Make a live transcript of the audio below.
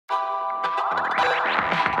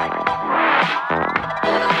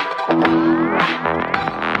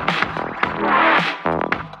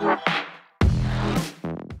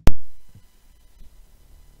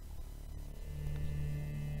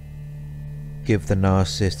Give the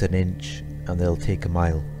narcissist an inch and they'll take a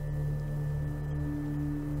mile.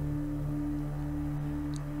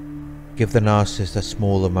 Give the narcissist a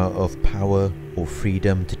small amount of power or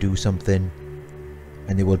freedom to do something,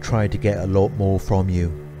 and they will try to get a lot more from you,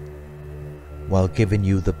 while giving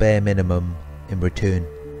you the bare minimum in return.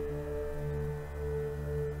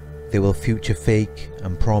 They will future fake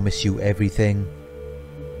and promise you everything,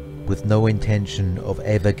 with no intention of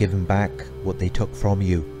ever giving back what they took from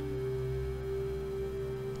you.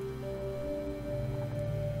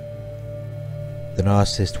 The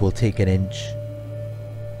narcissist will take an inch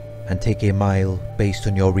and take a mile based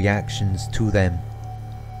on your reactions to them.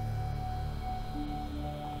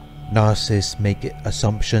 Narcissists make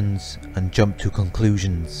assumptions and jump to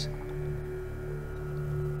conclusions.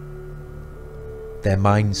 Their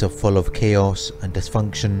minds are full of chaos and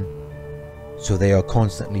dysfunction, so they are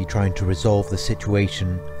constantly trying to resolve the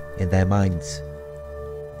situation in their minds.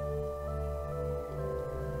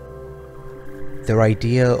 Their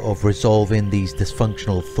idea of resolving these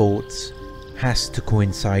dysfunctional thoughts has to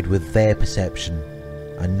coincide with their perception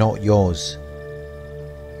and not yours.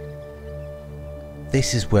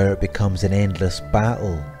 This is where it becomes an endless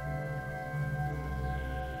battle.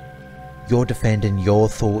 You're defending your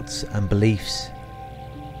thoughts and beliefs,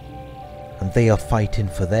 and they are fighting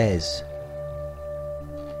for theirs,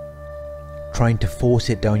 trying to force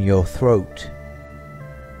it down your throat.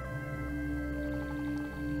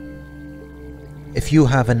 If you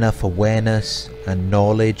have enough awareness and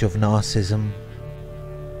knowledge of narcissism,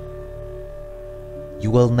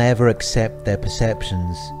 you will never accept their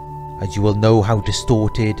perceptions, as you will know how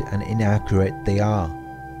distorted and inaccurate they are.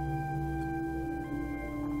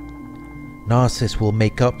 Narcissists will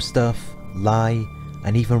make up stuff, lie,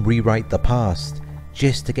 and even rewrite the past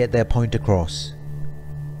just to get their point across.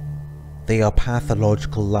 They are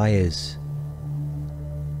pathological liars.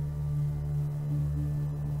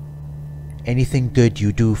 Anything good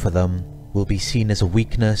you do for them will be seen as a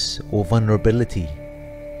weakness or vulnerability.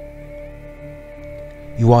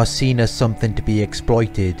 You are seen as something to be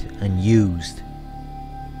exploited and used.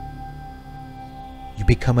 You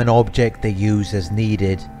become an object they use as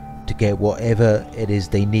needed to get whatever it is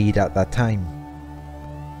they need at that time.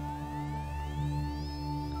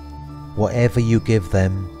 Whatever you give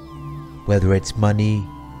them, whether it's money,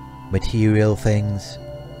 material things,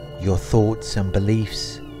 your thoughts and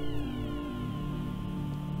beliefs,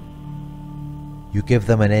 you give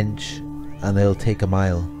them an inch and they'll take a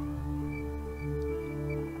mile.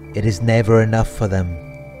 It is never enough for them.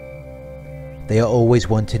 They are always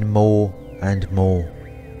wanting more and more.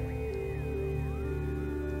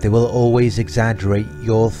 They will always exaggerate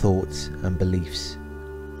your thoughts and beliefs.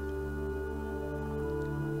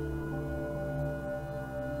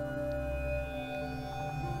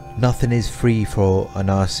 Nothing is free for a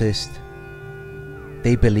narcissist.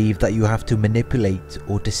 They believe that you have to manipulate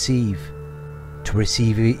or deceive to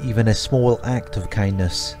receive even a small act of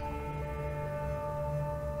kindness.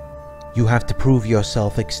 You have to prove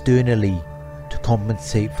yourself externally to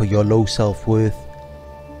compensate for your low self-worth,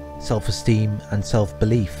 self-esteem and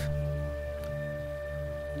self-belief.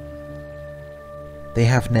 They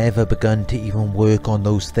have never begun to even work on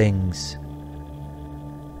those things.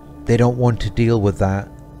 They don't want to deal with that.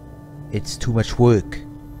 It's too much work.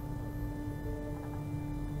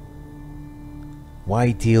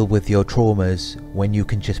 Why deal with your traumas when you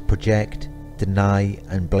can just project, deny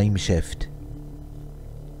and blame shift?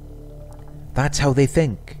 That's how they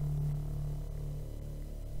think.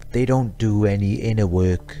 They don't do any inner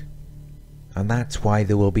work, and that's why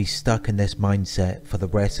they will be stuck in this mindset for the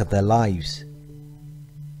rest of their lives.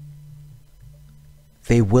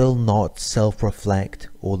 They will not self-reflect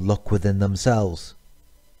or look within themselves.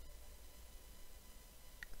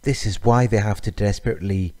 This is why they have to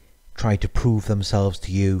desperately try to prove themselves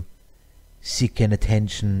to you, seeking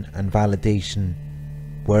attention and validation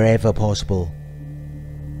wherever possible.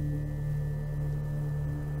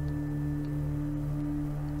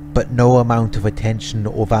 But no amount of attention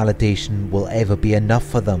or validation will ever be enough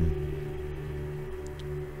for them.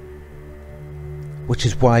 Which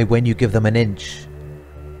is why when you give them an inch,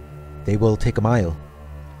 they will take a mile.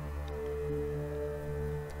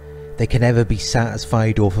 They can never be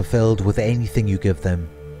satisfied or fulfilled with anything you give them.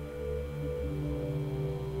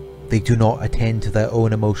 They do not attend to their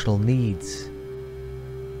own emotional needs.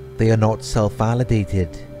 They are not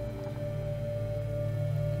self-validated.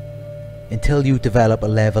 Until you develop a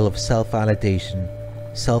level of self-validation,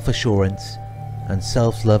 self-assurance and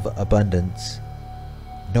self-love abundance,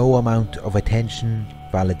 no amount of attention,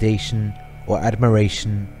 validation or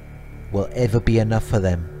admiration will ever be enough for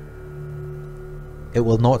them. It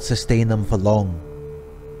will not sustain them for long.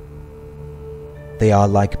 They are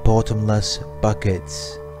like bottomless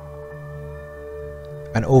buckets.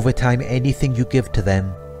 And over time, anything you give to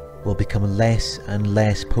them will become less and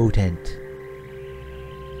less potent.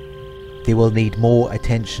 They will need more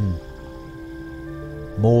attention,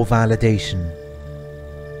 more validation,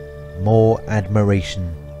 more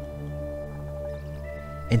admiration,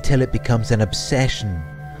 until it becomes an obsession,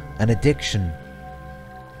 an addiction,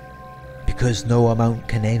 because no amount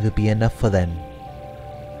can ever be enough for them.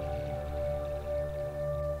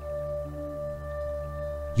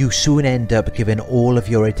 You soon end up giving all of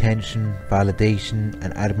your attention, validation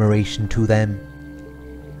and admiration to them.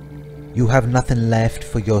 You have nothing left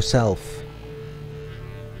for yourself.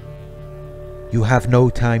 You have no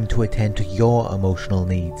time to attend to your emotional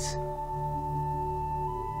needs.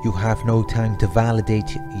 You have no time to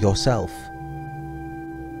validate yourself.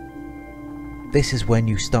 This is when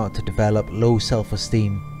you start to develop low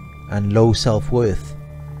self-esteem and low self-worth.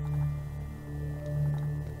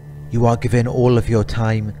 You are giving all of your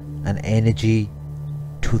time and energy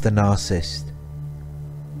to the narcissist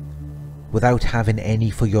without having any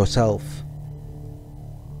for yourself.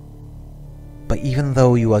 But even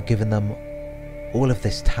though you are giving them all of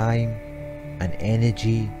this time and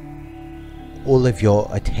energy, all of your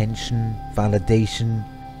attention, validation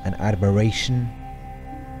and admiration,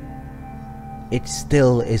 it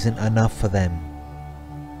still isn't enough for them,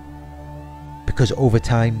 because over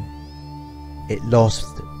time it lost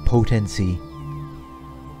potency.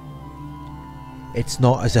 It's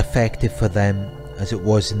not as effective for them as it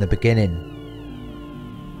was in the beginning.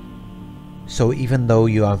 So even though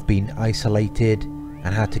you have been isolated and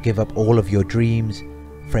had to give up all of your dreams,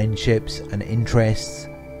 friendships and interests,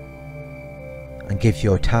 and give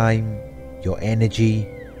your time, your energy,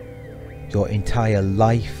 your entire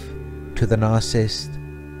life to the narcissist,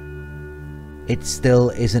 it still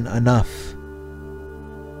isn't enough.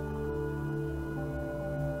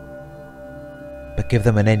 But give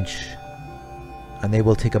them an inch and they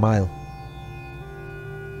will take a mile.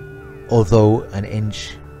 Although an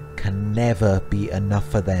inch can never be enough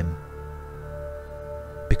for them,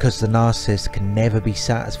 because the narcissist can never be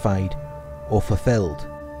satisfied or fulfilled.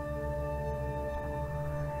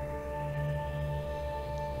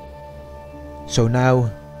 So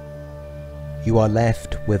now you are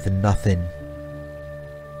left with nothing.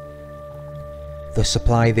 The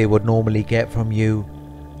supply they would normally get from you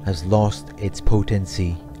has lost its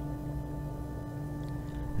potency.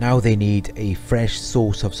 Now they need a fresh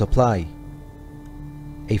source of supply,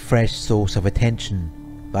 a fresh source of attention,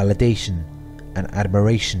 validation and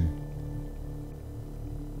admiration.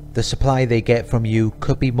 The supply they get from you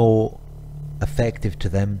could be more effective to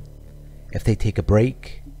them if they take a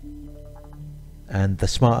break, and the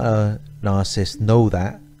smarter narcissists know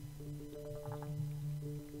that,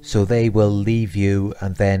 so they will leave you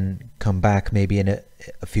and then come back maybe in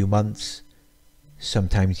a few months,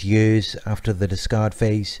 sometimes years after the discard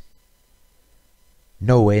phase,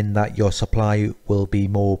 knowing that your supply will be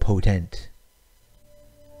more potent.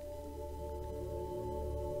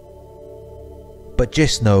 But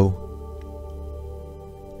just know,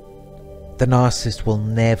 the narcissist will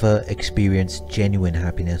never experience genuine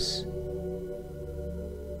happiness.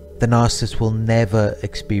 The narcissist will never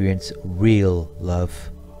experience real love.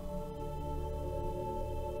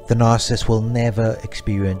 The narcissist will never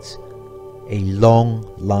experience a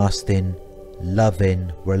long-lasting,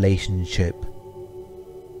 loving relationship,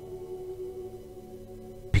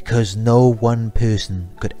 because no one person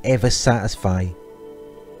could ever satisfy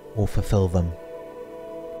or fulfill them.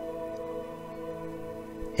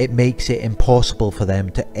 It makes it impossible for them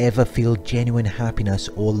to ever feel genuine happiness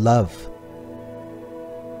or love.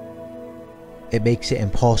 It makes it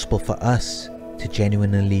impossible for us to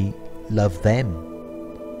genuinely love them.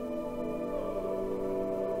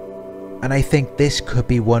 And I think this could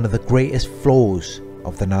be one of the greatest flaws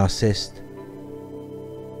of the narcissist.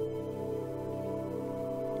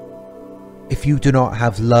 If you do not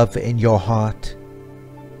have love in your heart,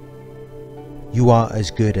 you are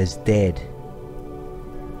as good as dead.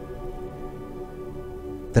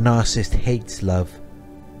 The narcissist hates love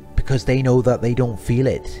because they know that they don't feel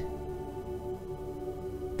it.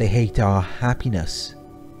 They hate our happiness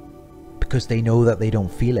because they know that they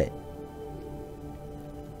don't feel it.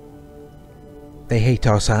 They hate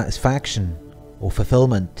our satisfaction or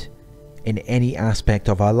fulfillment in any aspect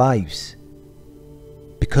of our lives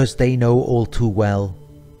because they know all too well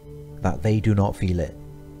that they do not feel it.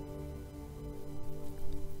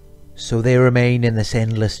 So they remain in this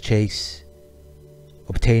endless chase,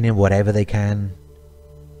 obtaining whatever they can,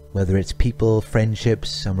 whether it's people,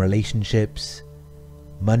 friendships and relationships,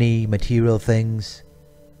 money, material things,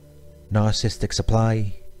 narcissistic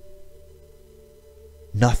supply,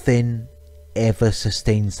 Nothing ever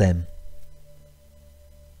sustains them.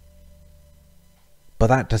 But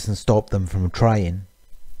that doesn't stop them from trying.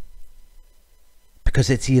 Because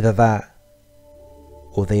it's either that,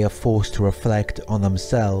 or they are forced to reflect on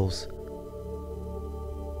themselves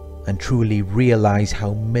and truly realize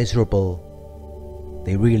how miserable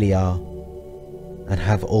they really are and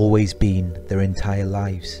have always been their entire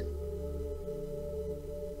lives.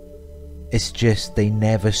 It's just they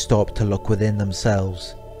never stop to look within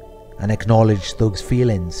themselves and acknowledge those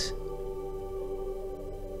feelings.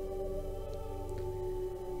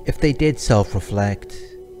 If they did self-reflect,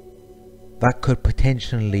 that could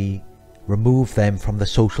potentially remove them from the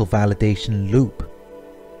social validation loop.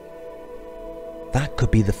 That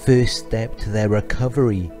could be the first step to their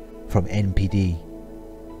recovery from NPD.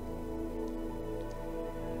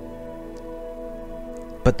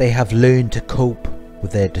 But they have learned to cope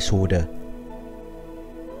with their disorder.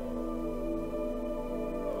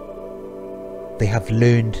 They have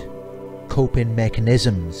learned coping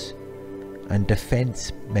mechanisms and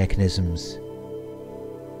defense mechanisms.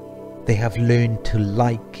 They have learned to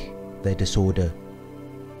like their disorder.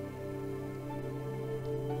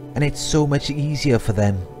 And it's so much easier for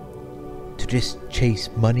them to just chase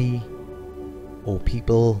money or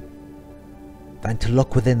people than to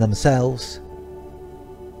look within themselves.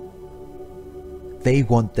 They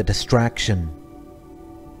want the distraction,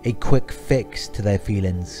 a quick fix to their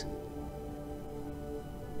feelings.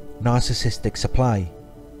 Narcissistic supply.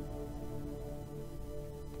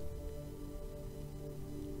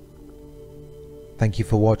 Thank you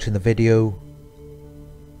for watching the video.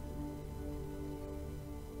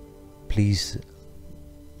 Please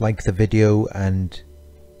like the video and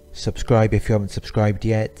subscribe if you haven't subscribed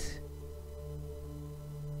yet.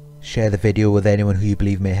 Share the video with anyone who you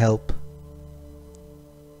believe may help.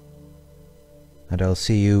 And I'll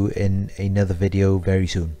see you in another video very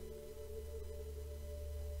soon.